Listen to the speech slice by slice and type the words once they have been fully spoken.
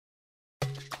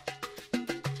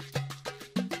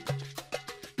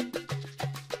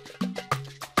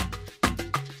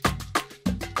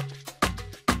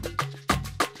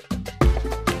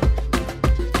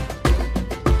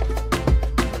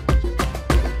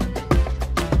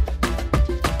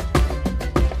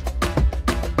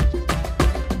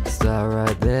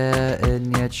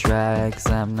tracks.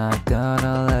 I'm not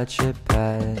gonna let you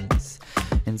pass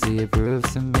until you prove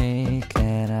to me,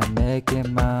 can I make it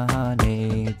my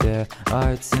honey? There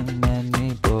are too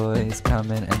many boys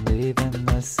coming and leaving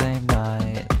the same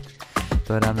night,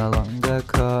 but I'm no longer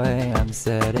coy, I'm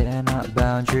setting up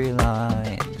boundary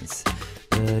lines.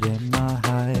 But in my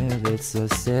hive, it's so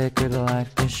sacred like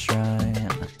a shrine.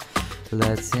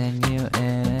 Letting you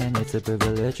in, it's a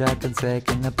privilege I can take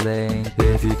in the blink.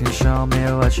 If you can show me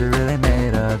what you're really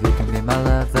made of, you can be my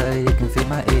lover, you can feed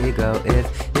my ego. If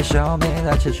you show me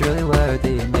that you're truly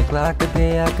worthy, make like a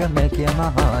bee, I can make you my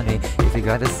honey. If you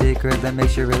got a secret that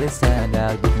makes you really stand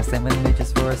out, you can stay with me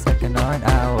just for a second or an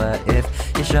hour. If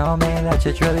you show me that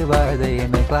you're truly worthy,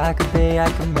 make like a bee, I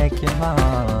can make you my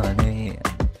honey.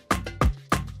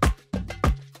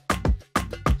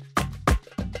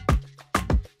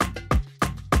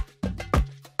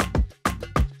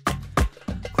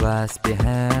 Clasp your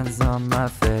hands on my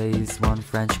face, one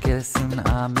French kiss and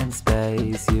I'm in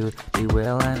space. You be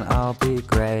willing, I'll be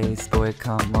grace. Boy,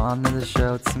 come on, there's a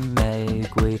show to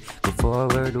make. We go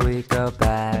forward, we go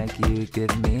back. You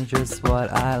give me just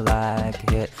what I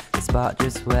lack. Hit the spot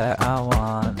just where I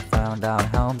want. Found out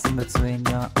homes in between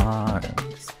your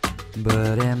arms.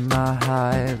 But in my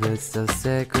hive, it's so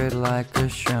sacred like a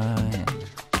shrine.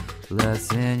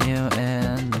 Letting you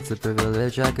in, it's a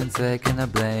privilege I can take in a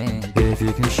blink. If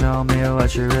you can show me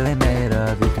what you're really made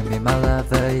of, you can be my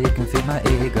lover, you can feed my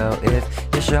ego. If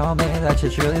you show me that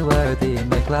you're truly worthy,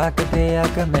 make like a bee, I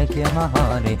can make you my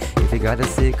honey. If you got a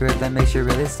secret that makes you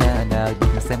really stand out,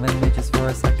 you can stay with me just for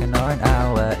a second or an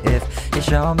hour. If you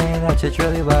show me that you're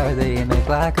truly worthy, make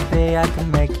like a bee, I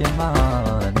can make you my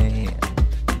honey.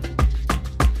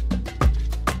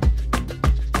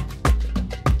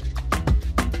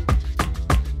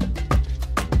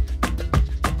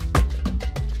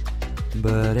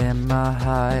 But in my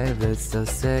hive, it's so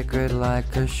sacred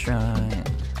like a shrine.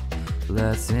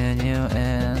 Letting you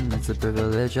in, it's a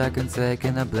privilege I can take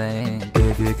in a blink.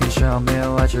 If you can show me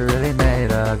what you're really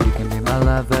made of, you can be my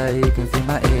lover, you can feed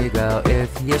my ego. If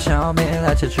you show me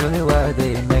that you're truly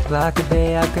worthy, make like a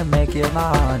bee, I can make you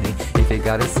my honey. If you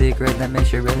got a secret that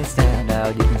makes you really stand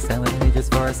out, you can stand with me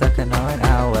just for a second or an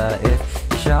hour. If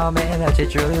you show me that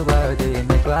you're truly worthy,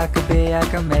 make like a bee, I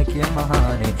can make you my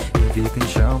honey. If you can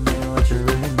show me what you're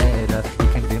really made of, you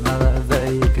can be my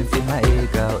lover, you can feed my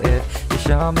ego. If you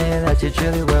show me that you're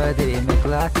truly worthy, make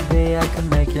like a bee, I can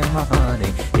make you my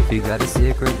honey. If you got a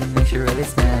secret that makes you really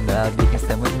stand out, you can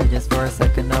stand with me just for a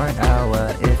second or an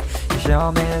hour. If you show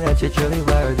me that you're truly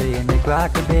worthy, make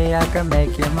like a bee, I can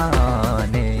make you my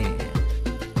honey.